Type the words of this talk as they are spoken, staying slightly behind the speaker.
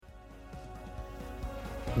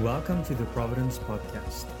Welcome to the Providence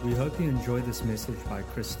Podcast. We hope you enjoy this message by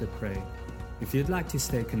Krista Pray. If you'd like to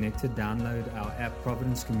stay connected, download our app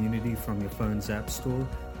Providence Community from your phone's app store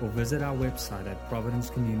or visit our website at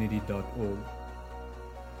providencecommunity.org.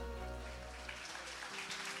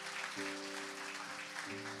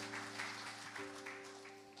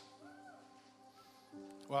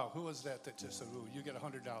 Wow, who was that just said, ooh, you get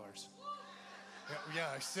 $100? Yeah,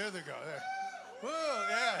 there they go. There. Ooh,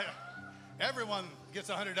 yeah. Everyone gets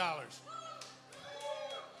 $100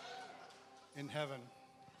 in heaven.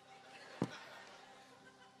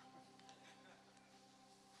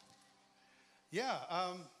 Yeah,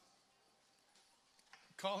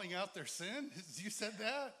 calling out their sin? You said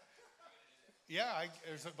that? Yeah,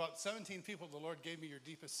 there's about 17 people the Lord gave me your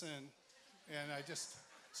deepest sin. And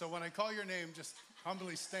so when I call your name, just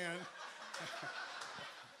humbly stand.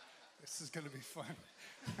 This is going to be fun.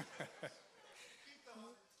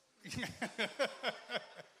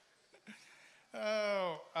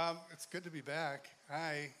 It's good to be back.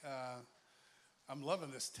 I'm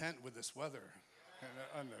loving this tent with this weather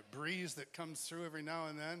and the breeze that comes through every now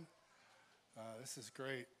and then. This is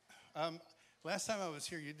great. Last time I was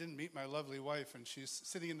here, you didn't meet my lovely wife, and she's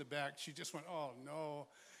sitting in the back. She just went, oh, no.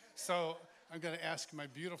 So I'm going to ask my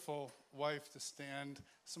beautiful wife to stand.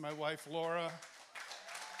 So my wife, Laura.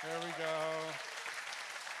 There we go.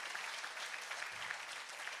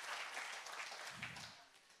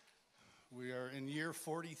 We are in year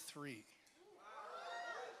 43.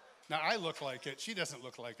 Now, I look like it. She doesn't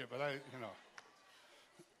look like it, but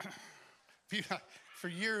For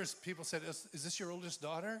years, people said, is this your oldest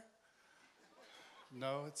daughter?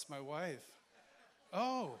 No, it's my wife.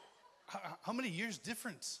 Oh, how many years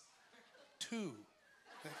difference? 2.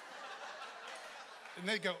 And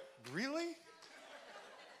they go, really?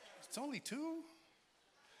 It's only 2?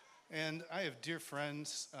 And I have dear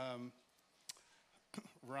friends,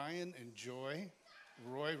 Ryan and Joy,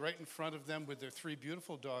 Roy, right in front of them with their 3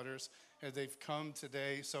 beautiful daughters, and they've come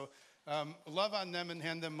today. So love on them and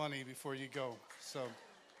hand them money before you go. So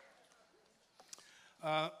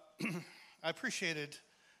I appreciated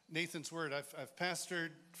Nathan's word. I've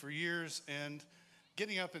pastored for years, and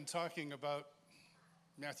getting up and talking about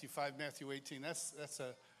Matthew 5, Matthew 18, that's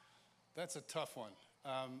a tough one.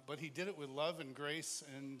 But he did it with love and grace,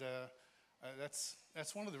 and that's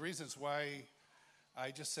one of the reasons why I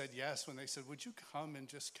just said yes when they said, would you come and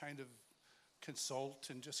just kind of consult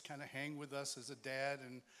and just kind of hang with us as a dad?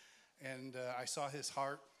 And I saw his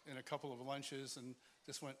heart in a couple of lunches and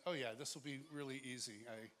just went, oh yeah, this will be really easy.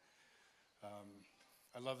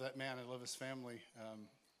 I love that man. I love his family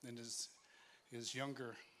and his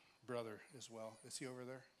younger brother as well. Is he over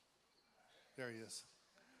there? There he is.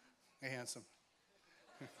 Hey, handsome.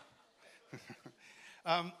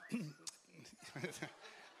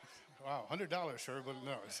 Wow, $100, sure, but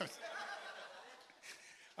no.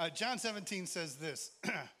 John 17 says this,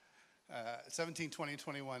 17, 20,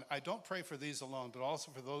 21. I don't pray for these alone, but also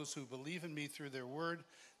for those who believe in me through their word,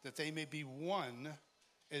 that they may be one,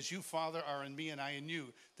 as you, Father, are in me and I in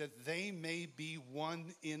you, that they may be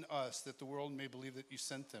one in us, that the world may believe that you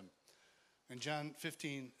sent them. And John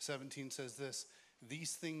 15, 17 says this,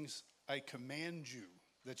 these things I command you,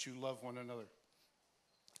 that you love one another.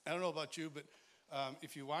 I don't know about you, but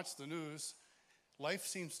if you watch the news, life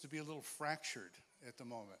seems to be a little fractured at the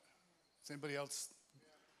moment. Is anybody else?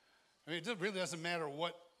 I mean, it really doesn't matter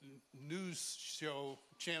what news show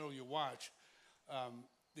channel you watch.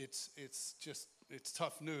 It's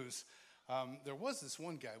tough news. There was this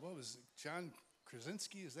one guy. What was it? John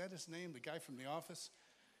Krasinski? Is that his name? The guy from The Office?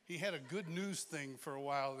 He had a good news thing for a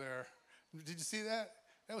while there. Did you see that?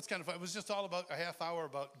 That was kind of fun. It was just all about a half hour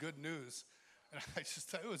about good news. And I just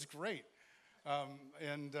thought it was great.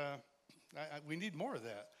 We need more of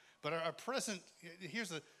that. But our present,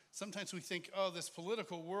 sometimes we think, oh, this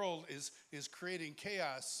political world is creating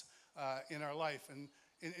chaos in our life. And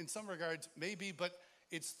in some regards, maybe, but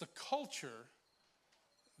it's the culture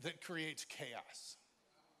that creates chaos.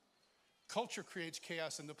 Culture creates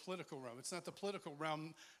chaos in the political realm. It's not the political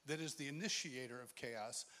realm that is the initiator of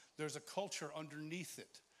chaos. There's a culture underneath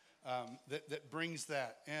it that brings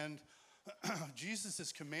that. And Jesus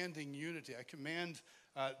is commanding unity.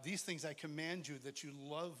 These things I command you, that you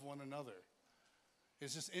love one another.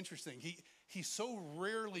 It's just interesting. He so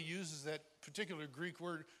rarely uses that particular Greek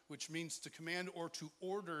word, which means to command or to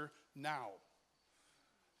order now.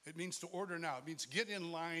 It means to order now. It means get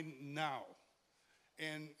in line now.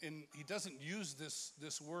 And he doesn't use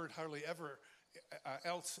this word hardly ever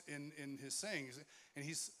else in his sayings. And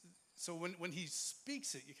so when he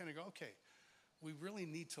speaks it, you kind of go, okay, we really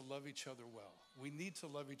need to love each other well. We need to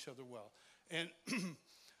love each other well. And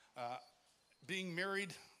being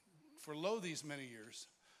married for lo these many years,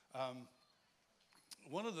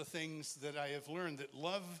 one of the things that I have learned that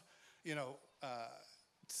love,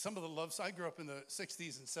 some of the loves, I grew up in the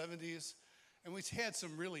 60s and 70s, and we had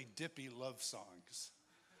some really dippy love songs.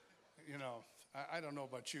 I don't know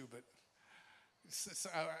about you, but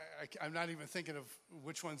I'm not even thinking of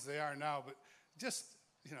which ones they are now, but just,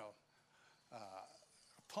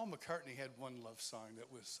 Paul McCartney had one love song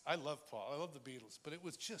that was, I love Paul, I love the Beatles, but it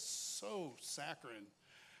was just so saccharine,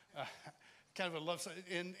 kind of a love song.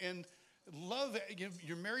 And love,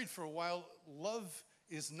 you're married for a while, love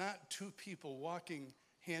is not two people walking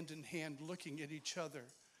hand in hand, looking at each other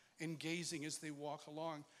and gazing as they walk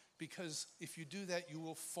along, because if you do that, you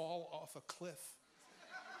will fall off a cliff.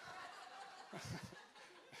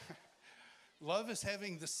 Love is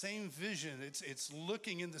having the same vision. It's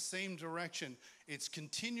looking in the same direction. It's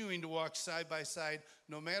continuing to walk side by side,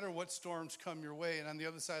 no matter what storms come your way. And on the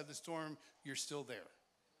other side of the storm, you're still there.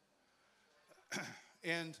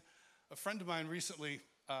 And a friend of mine recently,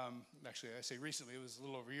 actually I say recently, it was a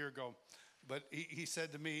little over a year ago, but he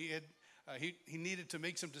said to me he needed to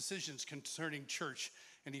make some decisions concerning church.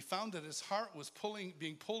 And he found that his heart was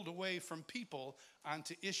being pulled away from people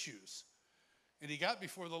onto issues. And he got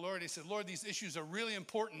before the Lord. He said, Lord, these issues are really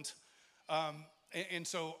important. And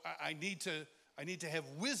so I need to have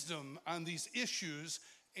wisdom on these issues.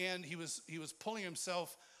 And he was pulling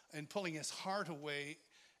himself and pulling his heart away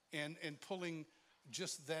and pulling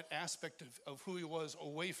just that aspect of who he was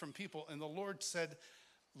away from people. And the Lord said,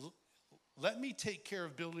 let me take care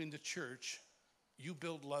of building the church. You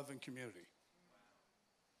build love and community.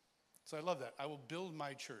 So I love that. I will build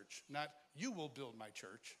my church, not you will build my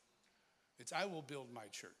church. It's I will build my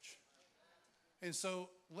church. And so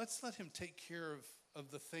let's let him take care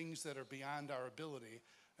of the things that are beyond our ability,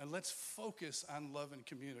 and let's focus on love and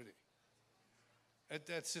community.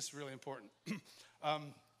 That's just really important. I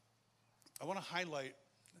want to highlight,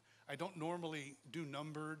 I don't normally do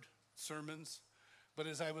numbered sermons, but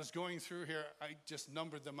as I was going through here, I just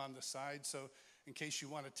numbered them on the side, so in case you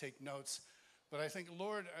want to take notes. But I think,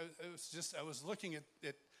 Lord, I was looking at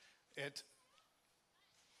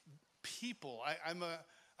people.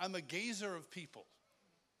 I'm a gazer of people.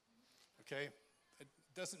 Okay? It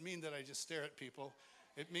doesn't mean that I just stare at people.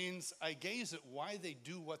 It means I gaze at why they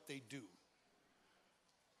do what they do.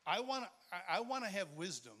 I want to have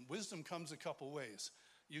wisdom. Wisdom comes a couple ways.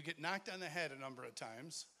 You get knocked on the head a number of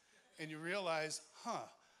times, and you realize,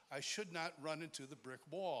 I should not run into the brick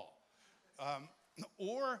wall.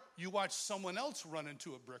 Or you watch someone else run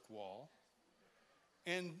into a brick wall,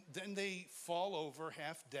 and then they fall over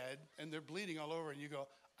half dead, and they're bleeding all over, and you go,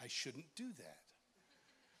 I shouldn't do that.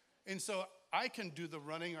 And so I can do the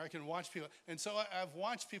running, or I can watch people. And so I've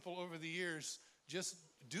watched people over the years just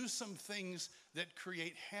do some things that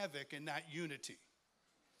create havoc and not unity.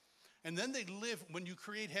 And then they live, when you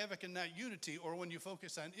create havoc and not unity, or when you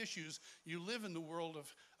focus on issues, you live in the world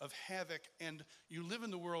of havoc, and you live in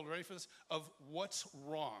the world, ready for this, of what's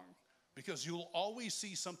wrong. Because you'll always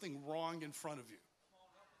see something wrong in front of you.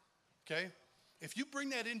 Okay? If you bring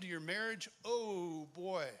that into your marriage, oh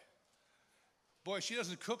boy. Boy, she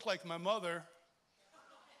doesn't cook like my mother.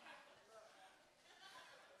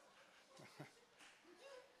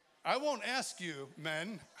 I won't ask you,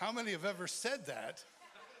 men, how many have ever said that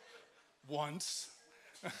once?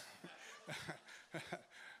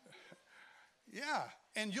 Yeah,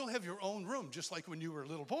 and you'll have your own room, just like when you were a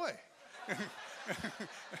little boy.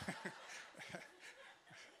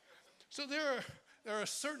 So there are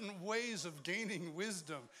certain ways of gaining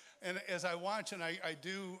wisdom. And as I watch and I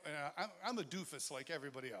do, I'm a doofus like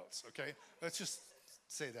everybody else, okay? Let's just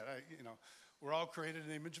say that. We're all created in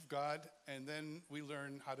the image of God, and then we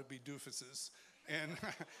learn how to be doofuses. And,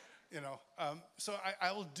 so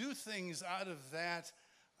I will do things out of that,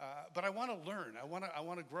 but I want to learn. I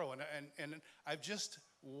want to grow. And I've just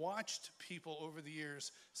watched people over the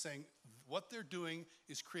years saying what they're doing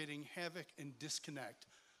is creating havoc and disconnect.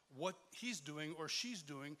 What he's doing or she's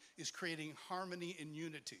doing is creating harmony and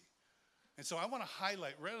unity. And so I want to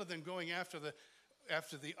highlight, rather than going after the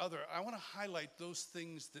other, I want to highlight those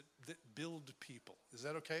things that build people. Is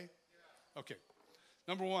that okay? Yeah. Okay.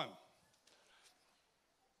 Number one,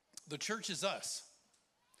 the church is us.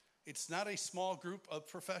 It's not a small group of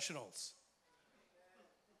professionals.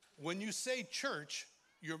 When you say church,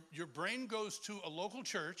 your brain goes to a local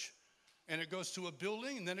church, and it goes to a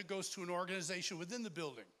building, and then it goes to an organization within the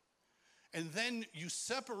building. And then you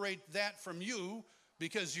separate that from you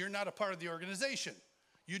because you're not a part of the organization.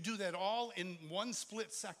 You do that all in one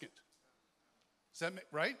split second. Is that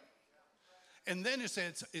right? And then you say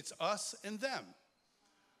it's us and them.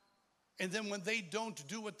 And then when they don't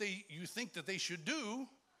do what you think that they should do,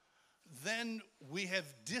 then we have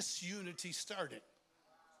disunity starting.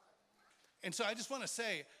 And so I just want to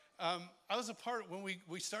say, I was a part when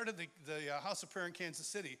we started the House of Prayer in Kansas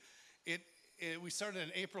City. We started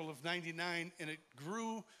in April of 99, and it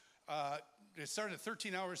grew. It started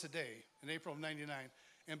 13 hours a day in April of 99.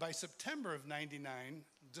 And by September of 99,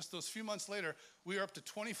 just those few months later, we were up to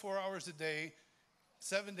 24 hours a day,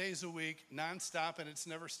 7 days a week, nonstop, and it's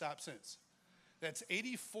never stopped since. That's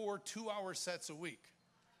 84 two-hour sets a week.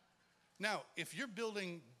 Now, if you're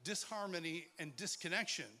building disharmony and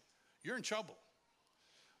disconnection, you're in trouble.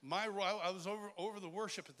 My role, I was over the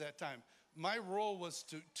worship at that time. My role was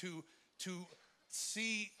to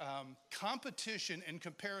see competition and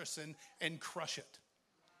comparison and crush it.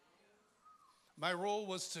 My role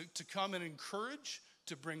was to come and encourage,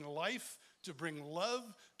 to bring life, to bring love,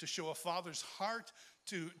 to show a father's heart,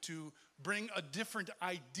 to bring a different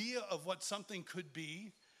idea of what something could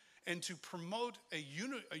be, and to promote a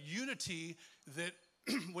unity that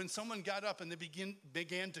when someone got up and they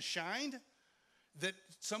began to shine, that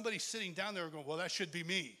somebody sitting down there going, well, that should be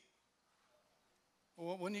me.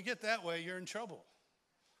 Well, when you get that way, you're in trouble.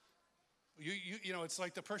 You know, it's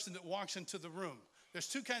like the person that walks into the room. There's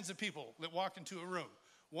two kinds of people that walk into a room.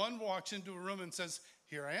 One walks into a room and says,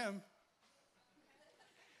 here I am.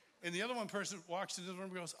 And the other one person walks into the room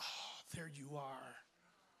and goes, oh, there you are.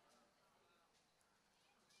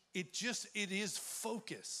 It is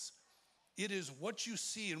focus. It is what you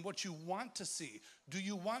see and what you want to see. Do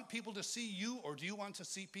you want people to see you, or do you want to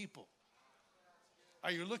see people?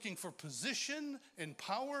 Are you looking for position and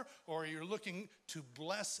power, or are you looking to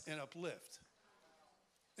bless and uplift?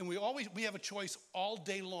 And we have a choice all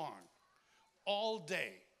day long, all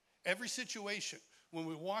day, every situation. When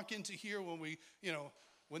we walk into here,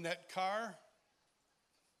 when that car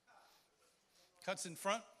cuts in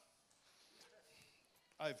front,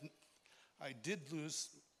 I did lose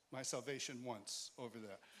my salvation once over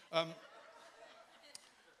that.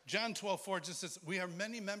 John 12:4 just says, we are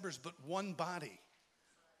many members, but one body.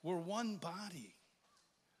 We're one body.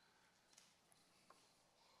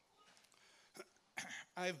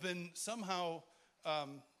 I've been somehow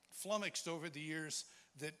flummoxed over the years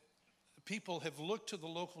that people have looked to the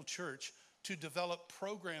local church to develop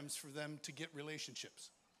programs for them to get relationships.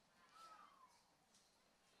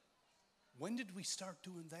 When did we start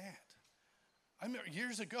doing that? I remember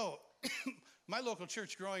years ago, my local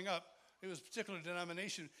church growing up, it was a particular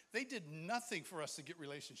denomination, they did nothing for us to get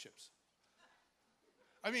relationships.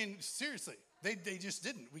 I mean, seriously, they just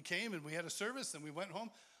didn't. We came and we had a service and we went home,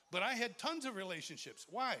 but I had tons of relationships.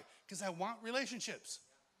 Why? Because I want relationships.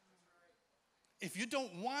 If you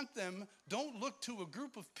don't want them, don't look to a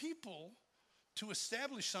group of people to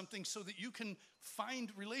establish something so that you can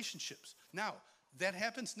find relationships. Now, that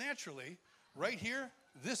happens naturally. Right here,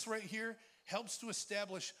 this right here helps to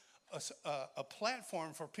establish a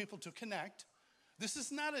platform for people to connect. This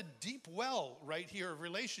is not a deep well right here of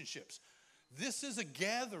relationships. This is a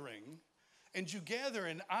gathering, and you gather,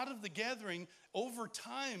 and out of the gathering, over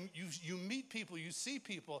time, you meet people, you see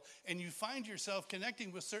people, and you find yourself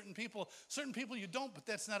connecting with certain people. Certain people you don't, but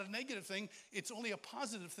that's not a negative thing. It's only a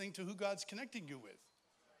positive thing to who God's connecting you with.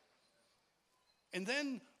 And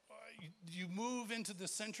then you move into the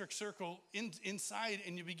centric circle inside,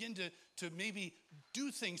 and you begin to maybe do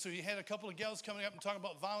things. So you had a couple of gals coming up and talking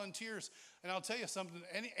about volunteers. And I'll tell you something,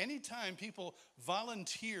 anytime people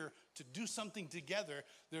volunteer to do something together,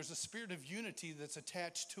 there's a spirit of unity that's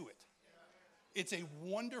attached to it. It's a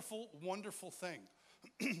wonderful, wonderful thing.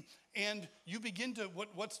 And you begin to,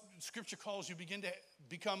 what Scripture calls, you begin to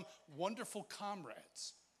become wonderful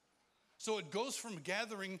comrades. So it goes from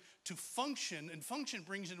gathering to function, and function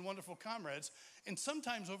brings in wonderful comrades. And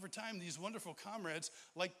sometimes over time, these wonderful comrades,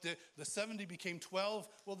 like the 70 became 12,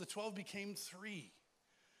 well, the 12 became 3.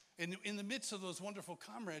 And in the midst of those wonderful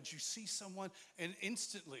comrades, you see someone, and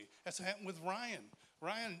instantly, that's what happened with Ryan.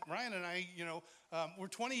 Ryan and I, we're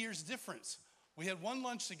 20 years difference. We had one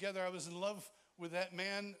lunch together. I was in love with that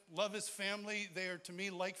man, love his family. They are, to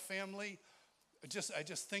me, like family. I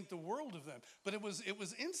just think the world of them. But it was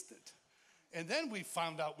instant. And then we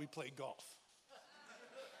found out we played golf.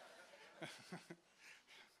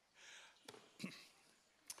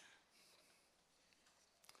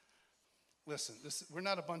 Listen, we're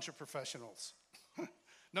not a bunch of professionals.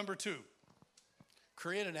 Number 2,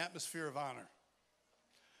 create an atmosphere of honor.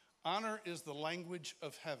 Honor is the language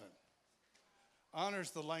of heaven. Honor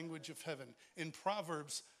is the language of heaven. In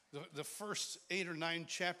Proverbs, the first 8 or 9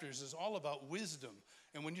 chapters is all about wisdom.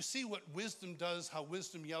 And when you see what wisdom does, how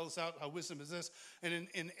wisdom yells out, how wisdom is this. And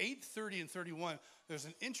in 8:30 and 31, there's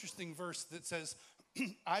an interesting verse that says,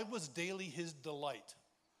 I was daily his delight.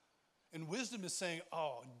 And wisdom is saying,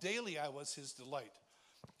 oh, daily I was his delight.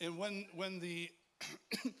 And when the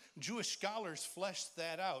Jewish scholars fleshed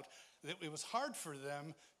that out, it was hard for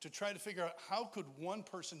them to try to figure out how could one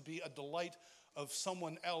person be a delight of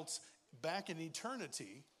someone else back in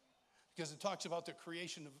eternity, because it talks about the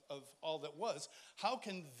creation of all that was. How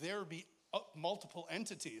can there be multiple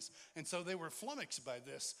entities? And so they were flummoxed by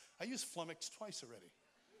this. I used flummoxed twice already.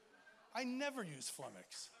 I never use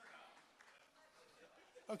flummox.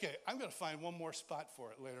 Okay, I'm going to find one more spot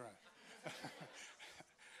for it later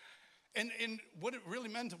on. And what it really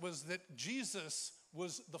meant was that Jesus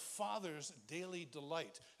was the Father's daily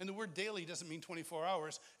delight. And the word daily doesn't mean 24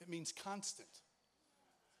 hours. It means constant.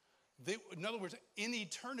 In other words, in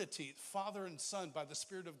eternity, Father and Son, by the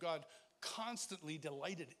Spirit of God, constantly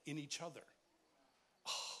delighted in each other.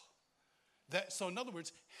 So in other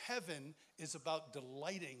words, heaven is about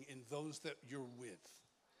delighting in those that you're with.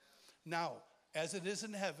 Now, as it is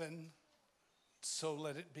in heaven, so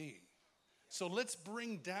let it be. So let's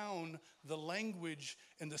bring down the language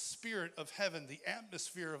and the spirit of heaven, the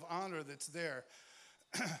atmosphere of honor that's there.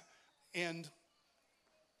 And,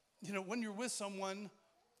 when you're with someone,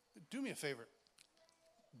 do me a favor.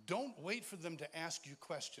 Don't wait for them to ask you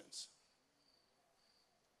questions.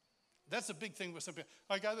 That's a big thing with some people.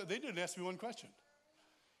 They didn't ask me one question.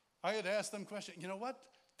 I had asked them questions. You know what?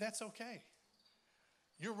 That's okay.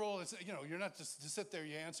 Your role is, you're not just to sit there,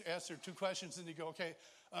 you answer 2 questions, and you go, okay,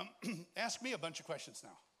 ask me a bunch of questions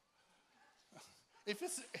now.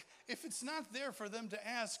 If it's not there for them to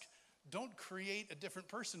ask, don't create a different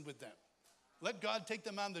person with them. Let God take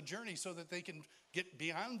them on the journey so that they can get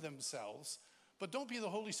beyond themselves, but don't be the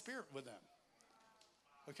Holy Spirit with them.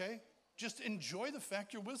 Okay? Just enjoy the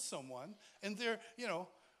fact you're with someone, and they're,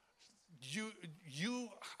 you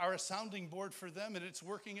are a sounding board for them, and it's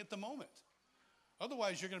working at the moment.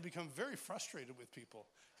 Otherwise, you're going to become very frustrated with people.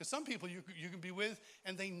 Because some people you can be with,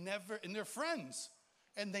 and they're friends,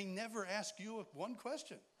 and they never ask you one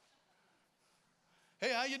question.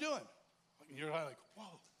 Hey, how you doing? And you're like,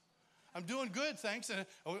 whoa, I'm doing good, thanks. And,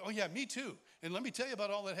 oh, yeah, me too. And let me tell you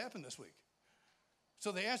about all that happened this week.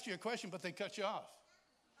 So they asked you a question, but they cut you off.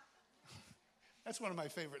 That's one of my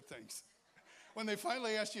favorite things. When they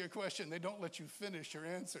finally ask you a question, they don't let you finish your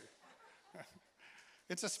answer.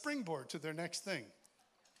 It's a springboard to their next thing.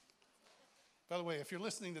 By the way, if you're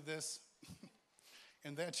listening to this,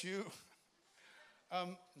 and that's you,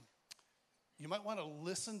 you might want to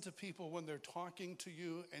listen to people when they're talking to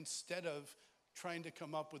you instead of trying to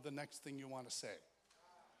come up with the next thing you want to say.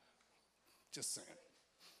 Just saying.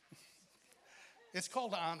 It's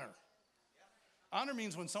called honor. Honor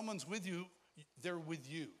means when someone's with you, they're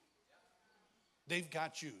with you. They've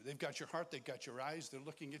got you. They've got your heart. They've got your eyes. They're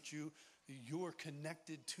looking at you. You're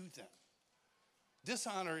connected to them.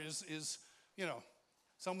 Dishonor is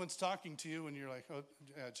someone's talking to you and you're like, oh,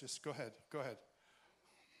 yeah, just go ahead.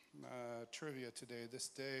 Trivia today, this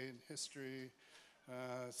day in history.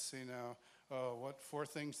 Let's see now. Oh, what 4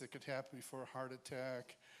 things that could happen before a heart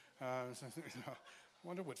attack? I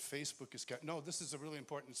wonder what Facebook has got. No, this is a really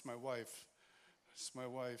important. It's my wife. It's my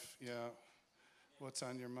wife, yeah. What's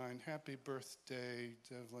on your mind? Happy birthday,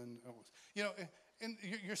 Devlin. Oh, and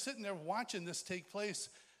you're sitting there watching this take place.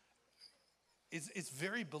 It's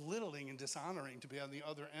very belittling and dishonoring to be on the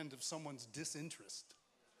other end of someone's disinterest.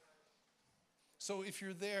 So if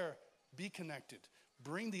you're there, be connected.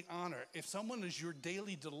 Bring the honor. If someone is your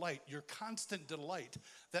daily delight, your constant delight,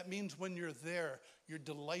 that means when you're there, you're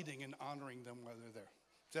delighting and honoring them while they're there.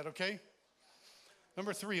 Is that okay?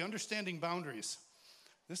 Number 3, understanding boundaries.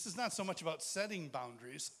 This is not so much about setting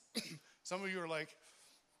boundaries. Some of you are like,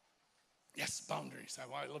 yes, boundaries. I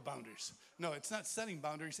love boundaries. No, it's not setting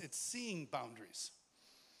boundaries. It's seeing boundaries.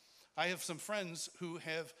 I have some friends who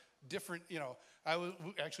have different, we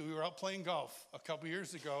were out playing golf a couple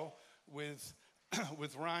years ago with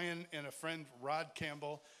Ryan and a friend, Rod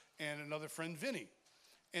Campbell, and another friend, Vinny.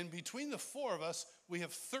 And between the 4 of us, we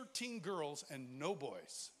have 13 girls and no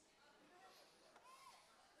boys.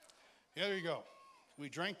 Yeah, there you go. We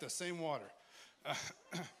drank the same water.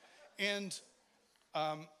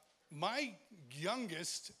 My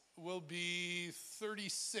youngest will be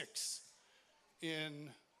 36 in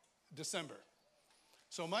December.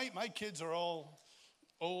 So my kids are all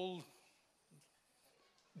older.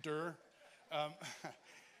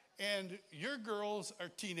 And your girls are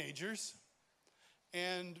teenagers.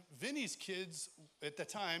 And Vinny's kids at the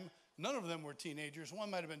time, none of them were teenagers. One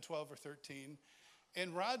might have been 12 or 13.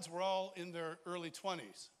 And Rod's were all in their early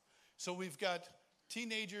 20s. So we've got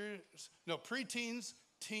preteens,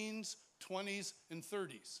 teens, 20s, and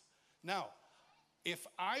 30s. Now, If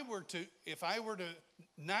I were to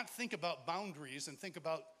not think about boundaries and think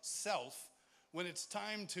about self, when it's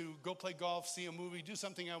time to go play golf, see a movie, do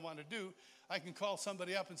something I want to do, I can call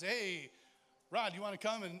somebody up and say, hey, Rod, you want to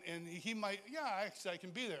come? And he might, yeah, actually I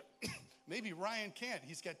can be there. Maybe Ryan can't.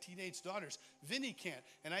 He's got teenage daughters. Vinny can't.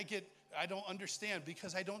 And I don't understand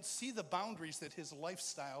because I don't see the boundaries that his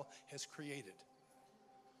lifestyle has created.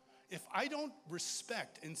 If I don't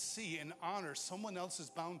respect and see and honor someone else's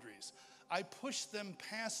boundaries, I push them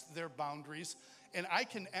past their boundaries, and I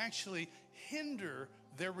can actually hinder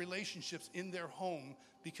their relationships in their home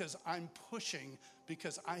because I'm pushing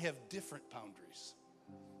because I have different boundaries.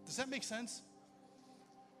 Does that make sense?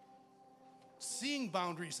 Seeing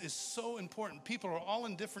boundaries is so important. People are all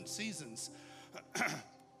in different seasons.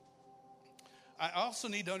 I also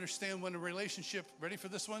need to understand when a relationship, ready for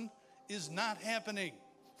this one, is not happening.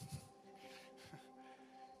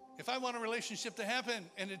 If I want a relationship to happen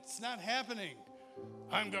and it's not happening,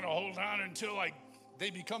 I'm going to hold on until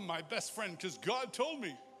they become my best friend because God told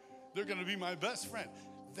me they're going to be my best friend.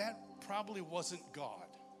 That probably wasn't God.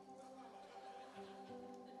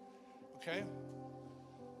 Okay?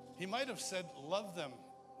 He might have said, love them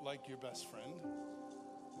like your best friend.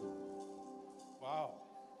 Wow.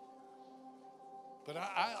 But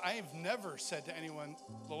I've never said to anyone,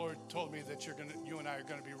 the Lord told me that you and I are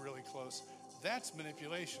going to be really close. That's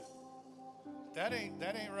manipulation. That ain't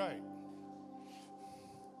right.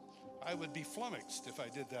 I would be flummoxed if I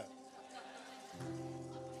did that.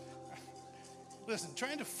 Listen,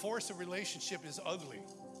 trying to force a relationship is ugly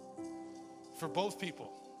for both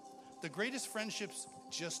people. The greatest friendships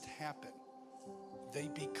just happen. They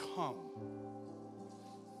become.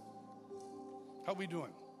 How we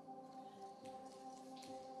doing?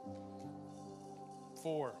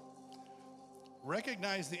 4,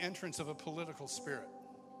 recognize the entrance of a political spirit.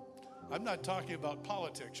 I'm not talking about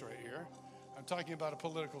politics right here. I'm talking about a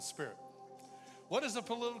political spirit. What is a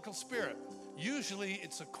political spirit? Usually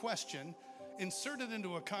it's a question inserted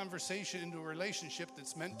into a conversation, into a relationship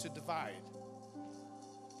that's meant to divide.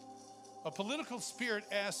 A political spirit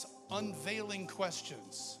asks unveiling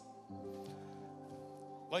questions.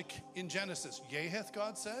 Like in Genesis, yea hath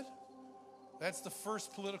God said? That's the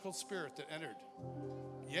first political spirit that entered.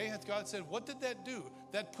 Yea hath God said. What did that do?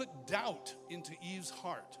 That put doubt into Eve's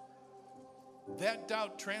heart. That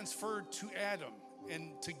doubt transferred to Adam,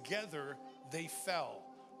 and together they fell.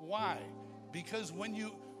 Why? Because when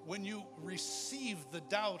you receive the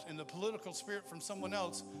doubt and the political spirit from someone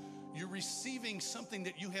else, you're receiving something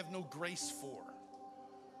that you have no grace for.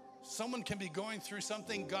 Someone can be going through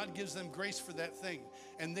something, God gives them grace for that thing,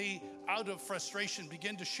 and they, out of frustration,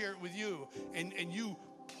 begin to share it with you, and you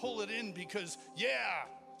pull it in because, yeah.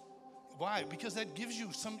 Why? Because that gives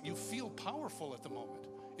you you feel powerful at the moment.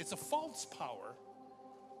 It's a false power,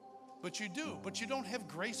 but you do. But you don't have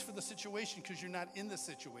grace for the situation because you're not in the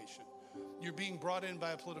situation. You're being brought in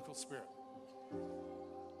by a political spirit.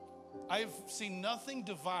 I've seen nothing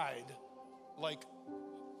divide like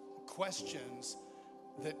questions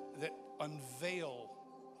that unveil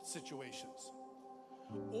situations,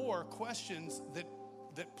 or questions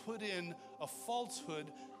that put in a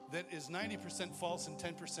falsehood that is 90% false and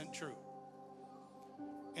 10% true.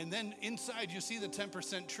 And then inside you see the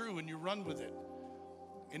 10% true and you run with it.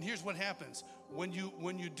 And here's what happens. When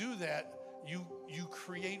you do that, you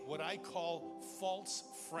create what I call false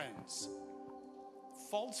friends.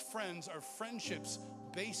 False friends are friendships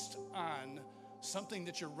based on something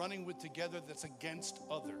that you're running with together that's against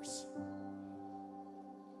others.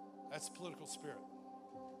 That's political spirit.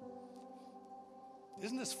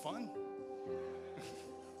 Isn't this fun?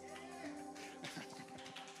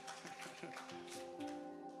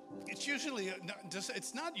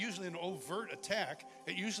 It's not usually an overt attack.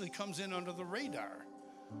 It usually comes in under the radar.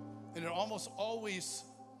 And it almost always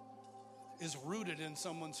is rooted in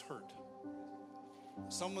someone's hurt,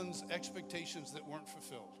 someone's expectations that weren't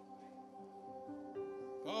fulfilled.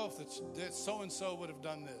 Oh, if so-and-so would have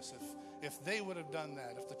done this, if they would have done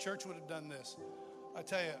that, if the church would have done this. I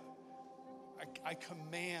tell you, I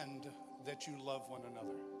command that you love one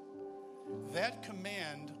another. That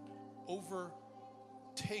command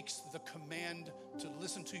overtakes the command to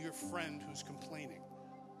listen to your friend who's complaining.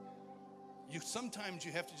 Sometimes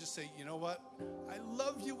you have to just say, you know what? I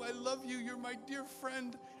love you, you're my dear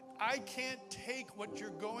friend. I can't take what you're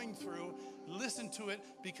going through, listen to it,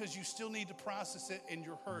 because you still need to process it and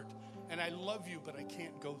you're hurt. And I love you, but I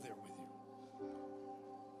can't go there with you.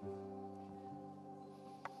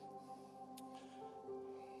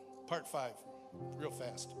 Part 5, real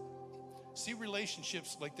fast. See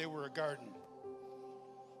relationships like they were a garden.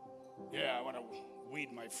 Yeah, I want to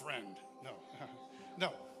weed my friend.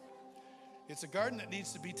 No. It's a garden that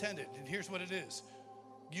needs to be tended. And here's what it is.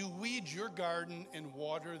 You weed your garden and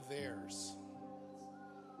water theirs.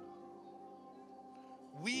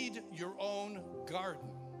 Weed your own garden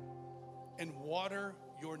and water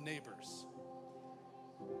your neighbors.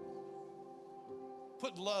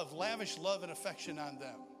 Put love, lavish love and affection on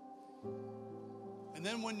them. And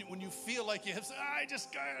then when you feel like you have,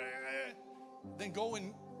 then go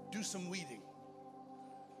and do some weeding.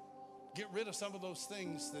 Get rid of some of those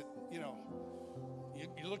things that,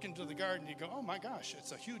 you look into the garden, you go, oh my gosh,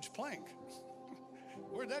 it's a huge plank.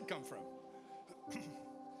 Where'd that come from?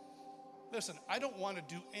 Listen, I don't want to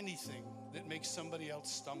do anything that makes somebody else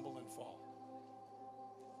stumble and fall.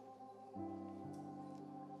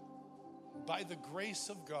 By the grace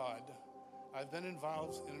of God, I've been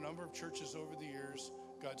involved in a number of churches over the years.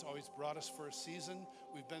 God's always brought us for a season.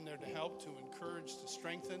 We've been there to help, to encourage, to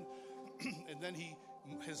strengthen. And then he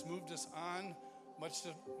has moved us on, much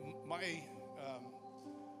to my...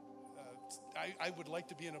 I would like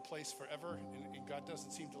to be in a place forever, and God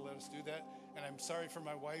doesn't seem to let us do that. And I'm sorry for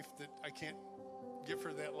my wife that I can't give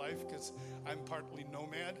her that life because I'm partly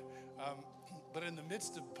nomad. But in the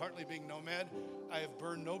midst of partly being nomad, I have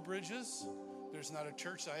burned no bridges. There's not a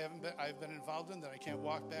church I've been involved in that I can't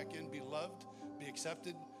walk back in, be loved, be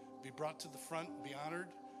accepted, be brought to the front, be honored.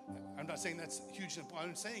 I'm not saying that's huge. What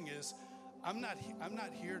I'm saying is, I'm not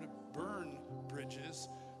here to burn bridges.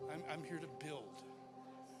 I'm here to build.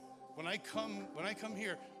 When I come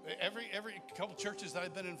here, every couple churches that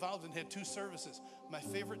I've been involved in had 2 services. My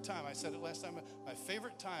favorite time, I said it last time, my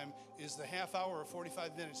favorite time is the half hour or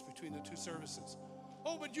 45 minutes between the 2 services.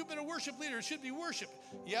 Oh, but you've been a worship leader. It should be worship.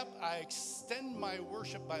 Yep, I extend my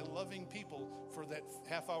worship by loving people for that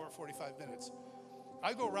half hour, 45 minutes.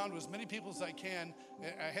 I go around with as many people as I can.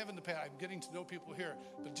 I have in the past. I'm getting to know people here.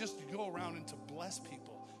 But just to go around and to bless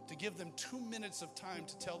people, to give them 2 minutes of time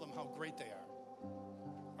to tell them how great they are.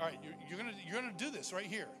 All right, you're gonna do this right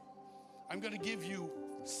here. I'm going to give you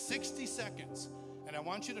 60 seconds, and I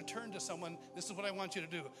want you to turn to someone. This is what I want you to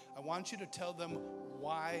do. I want you to tell them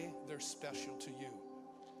why they're special to you.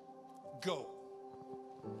 Go.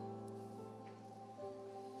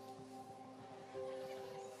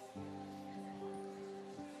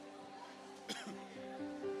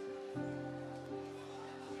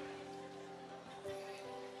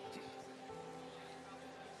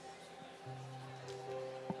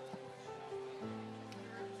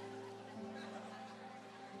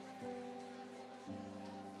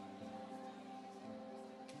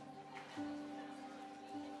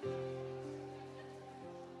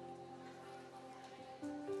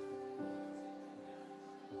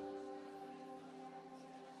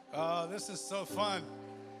 Oh, this is so fun.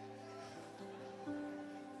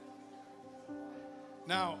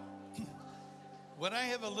 Now, when I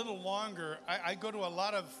have a little longer, I go to a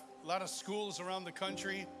lot of schools around the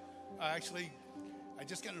country. I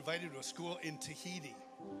just got invited to a school in Tahiti.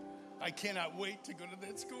 I cannot wait to go to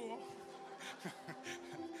that school.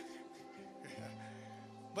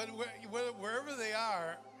 But wherever they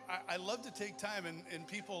are, I love to take time, and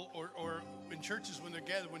people or in churches when they're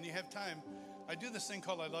gathered, when you have time, I do this thing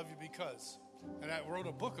called I Love You Because. And I wrote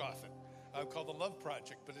a book off it called The Love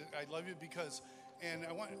Project. But I love you because, and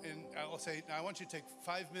I'll say, I want you to take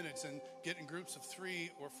 5 minutes and get in groups of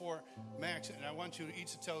 3 or 4 max. And I want you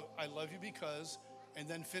each to tell, I love you because, and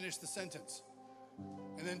then finish the sentence.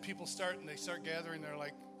 And then people start gathering. They're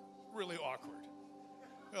like really awkward.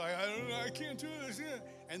 They're like, I don't know, I can't do this. Yeah.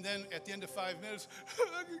 And then at the end of 5 minutes,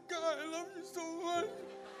 God, I love you so much.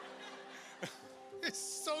 It's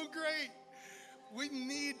so great. We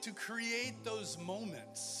need to create those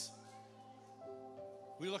moments.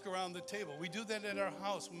 We look around the table. We do that at our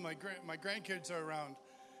house when my grandkids are around.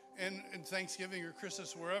 And Thanksgiving or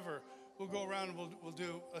Christmas, wherever, we'll go around and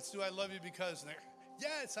let's do I love you because. And they're,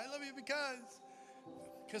 yes, I love you because.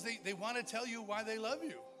 Because they want to tell you why they love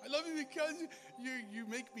you. I love you because you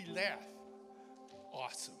make me laugh.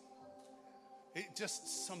 Awesome.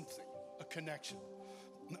 Just something, a connection.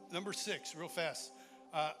 Number 6, real fast.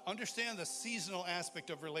 Understand the seasonal aspect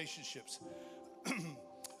of relationships.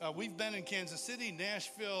 We've been in Kansas City,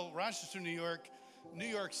 Nashville, Rochester, New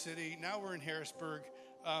York City. Now we're in Harrisburg.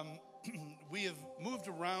 We have moved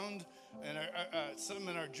around, and some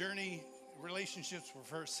in our journey relationships were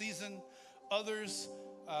for a season. Others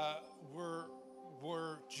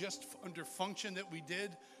were just under function that we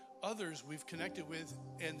did. Others we've connected with,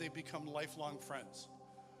 and they become lifelong friends.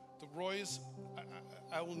 The Roys,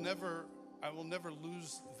 I will never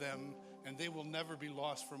lose them, and they will never be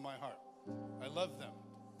lost from my heart. I love them.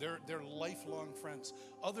 They're lifelong friends.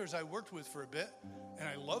 Others I worked with for a bit, and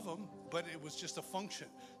I love them, but it was just a function.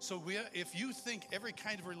 So if you think every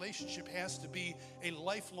kind of relationship has to be a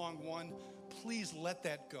lifelong one, please let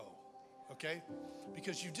that go, okay?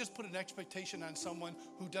 Because you just put an expectation on someone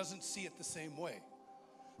who doesn't see it the same way.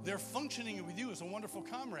 They're functioning with you as a wonderful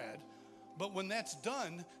comrade, but when that's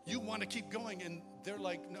done, you want to keep going, and they're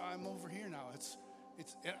like, no, I'm over here now.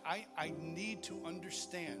 I need to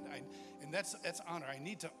understand, and that's honor. I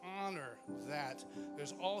need to honor that.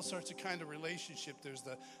 There's all sorts of kind of relationship. There's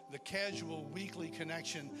the casual weekly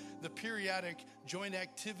connection, the periodic joint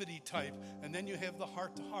activity type, and then you have the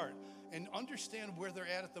heart-to-heart. And understand where they're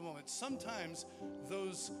at the moment. Sometimes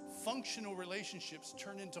those functional relationships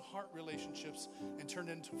turn into heart relationships and turn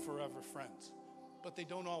into forever friends. But they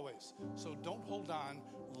don't always. So don't hold on.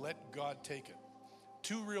 Let God take it.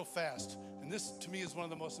 2 real fast. And this, to me, is one of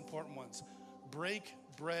the most important ones. Break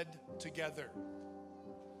bread together.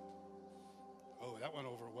 Oh, that went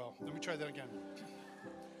over well. Let me try that again.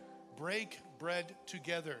 Break bread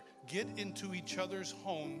together. Get into each other's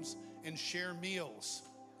homes and share meals.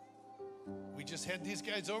 We just had these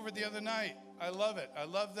guys over the other night. I love it. I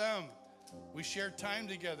love them. We shared time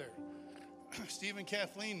together. Steve and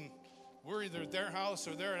Kathleen, we're either at their house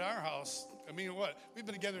or they're at our house. I mean, what? We've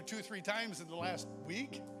been together 2 or 3 times in the last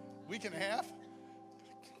week and a half.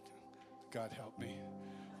 God help me.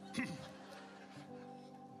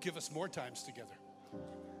 Give us more times together.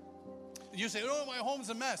 And you say, oh, my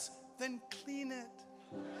home's a mess. Then clean it.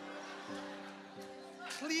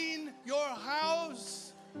 Clean your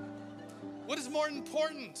house. What is more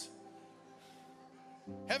important?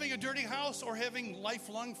 Having a dirty house or having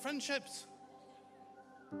lifelong friendships?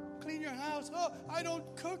 Clean your house. Oh, I don't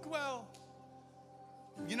cook well.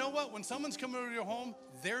 You know what? When someone's coming over to your home,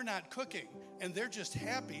 they're not cooking, and they're just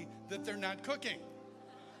happy that they're not cooking.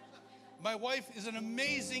 My wife is an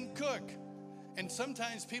amazing cook, and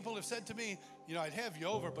sometimes people have said to me, you know, I'd have you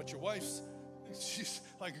over, but your she's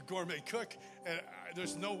like a gourmet cook, and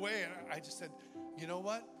there's no way. And I just said, you know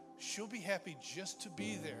what? She'll be happy just to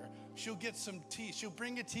be there. She'll get some tea. She'll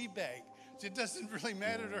bring a tea bag. It doesn't really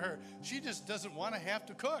matter to her. She just doesn't want to have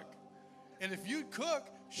to cook. And if you cook,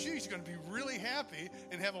 she's going to be really happy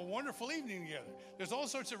and have a wonderful evening together. There's all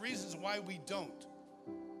sorts of reasons why we don't.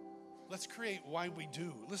 Let's create why we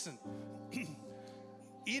do. Listen,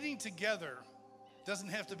 eating together doesn't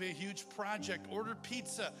have to be a huge project. Order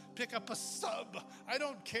pizza, pick up a sub. I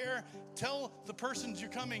don't care. Tell the persons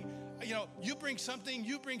you're coming, you know, you bring something,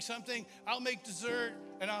 I'll make dessert,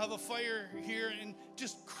 and I'll have a fire here, and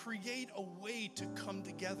just create a way to come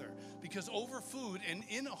together. Because over food and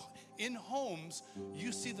in homes,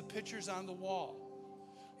 you see the pictures on the wall.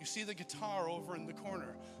 You see the guitar over in the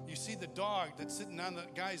corner. You see the dog that's sitting on the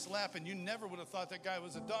guy's lap, and you never would have thought that guy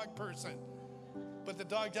was a dog person. But the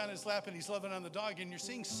dog down his lap, and he's loving on the dog, and you're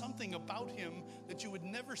seeing something about him that you would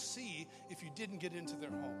never see if you didn't get into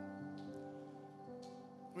their home.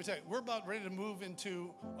 Let me tell you, we're about ready to move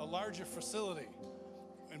into a larger facility.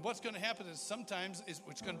 And what's going to happen is sometimes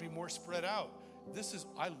it's going to be more spread out.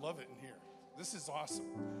 I love it in here. This is awesome.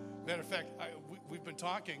 Matter of fact, we've been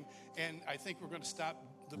talking, and I think we're going to stop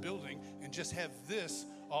the building and just have this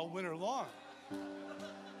all winter long.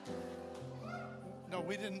 No,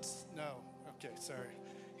 we didn't. No. Okay, sorry.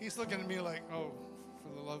 He's looking at me like, oh,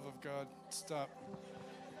 for the love of God, stop.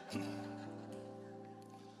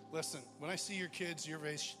 Listen, when I see your kids, your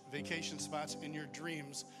vacation spots, and your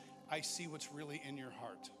dreams, I see what's really in your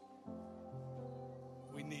heart.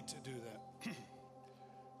 We need to do that.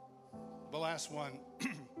 The last one.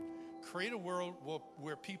 Create a world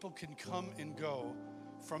where people can come and go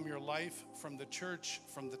from your life, from the church,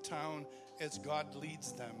 from the town, as God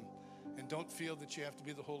leads them. And don't feel that you have to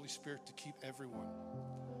be the Holy Spirit to keep everyone.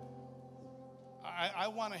 I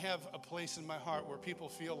want to have a place in my heart where people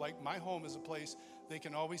feel like my home is a place they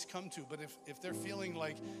can always come to. But if they're feeling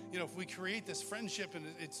like, you know, if we create this friendship and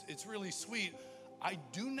it's really sweet, I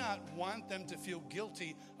do not want them to feel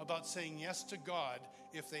guilty about saying yes to God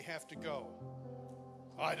if they have to go.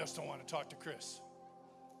 Oh, I just don't want to talk to Chris.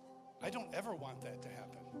 I don't ever want that to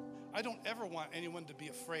happen. I don't ever want anyone to be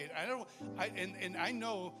afraid. I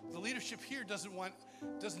know the leadership here doesn't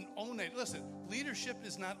own it. Listen, leadership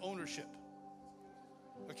is not ownership.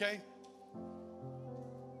 Okay?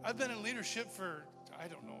 I've been in leadership for,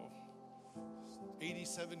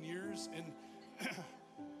 87 years,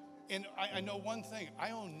 and I know one thing.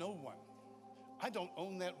 I own no one. I don't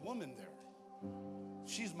own that woman there.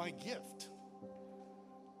 She's my gift.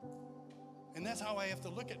 And that's how I have to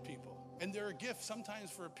look at people. And they're a gift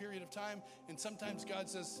sometimes for a period of time, and sometimes God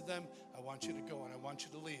says to them, I want you to go and I want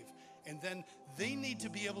you to leave. And then they need to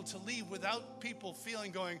be able to leave without people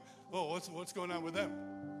going, oh, what's going on with them?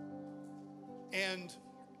 And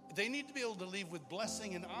they need to be able to leave with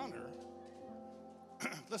blessing and honor.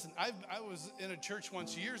 Listen, I was in a church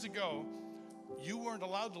once years ago. You weren't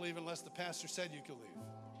allowed to leave unless the pastor said you could leave.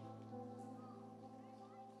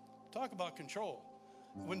 Talk about control.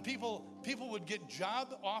 When people would get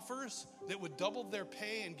job offers that would double their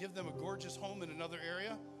pay and give them a gorgeous home in another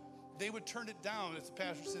area, they would turn it down if the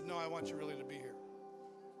pastor said, no, I want you really to be here.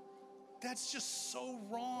 That's just so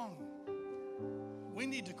wrong. We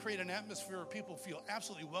need to create an atmosphere where people feel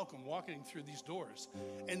absolutely welcome walking through these doors.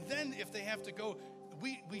 And then if they have to go,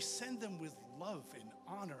 we send them with love and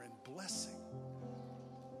honor and blessing.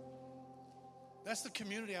 That's the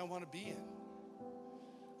community I want to be in.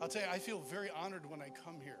 I'll tell you, I feel very honored when I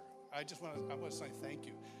come here. I want to say thank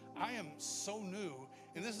you. I am so new,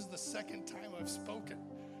 and this is the second time I've spoken.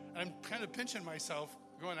 I'm kind of pinching myself,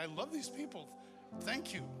 going, I love these people.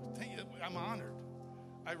 Thank you. I'm honored.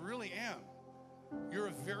 I really am. You're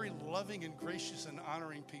a very loving and gracious and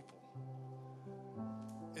honoring people.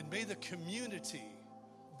 And may the community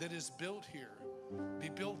that is built here be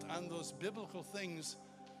built on those biblical things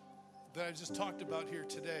that I just talked about here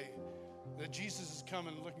today. That Jesus is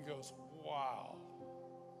coming and looking and goes, wow,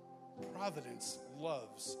 Providence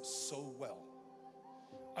loves so well.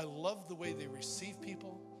 I love the way they receive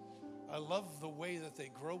people. I love the way that they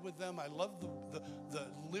grow with them. I love the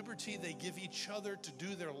liberty they give each other to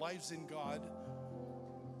do their lives in God.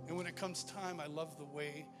 And when it comes time, I love the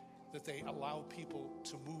way that they allow people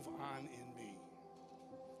to move on in me.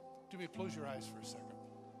 Do me, close your eyes for a second.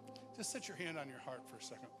 Just set your hand on your heart for a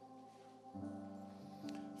second.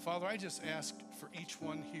 Father, I just ask for each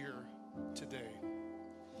one here today.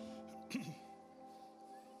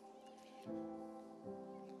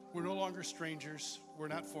 We're no longer strangers. We're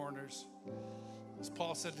not foreigners. As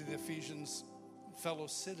Paul said to the Ephesians, fellow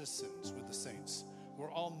citizens with the saints.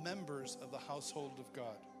 We're all members of the household of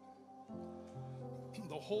God.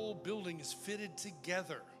 The whole building is fitted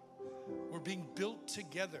together. We're being built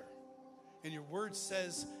together. And your word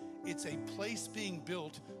says it's a place being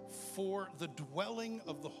built for the dwelling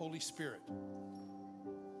of the Holy Spirit.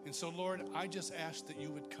 And so, Lord, I just ask that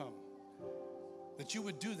you would come, that you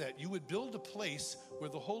would do that. You would build a place where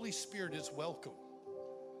the Holy Spirit is welcome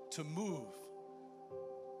to move,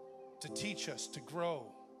 to teach us, to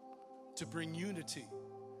grow, to bring unity.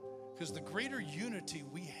 Because the greater unity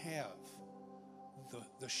we have,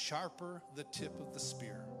 the sharper the tip of the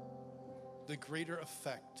spear, the greater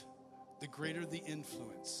effect, the greater the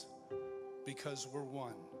influence, because we're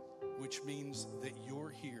one, which means that you're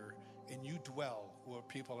here and you dwell where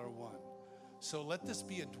people are one. So let this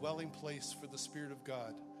be a dwelling place for the Spirit of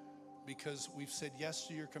God, because we've said yes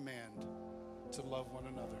to your command to love one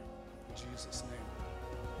another. In Jesus' name.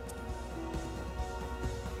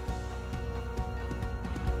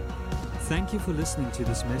 Thank you for listening to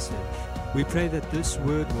this message. We pray that this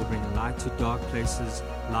word will bring light to dark places,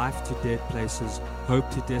 life to dead places, hope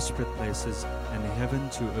to desperate places, and heaven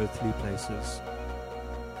to earthly places.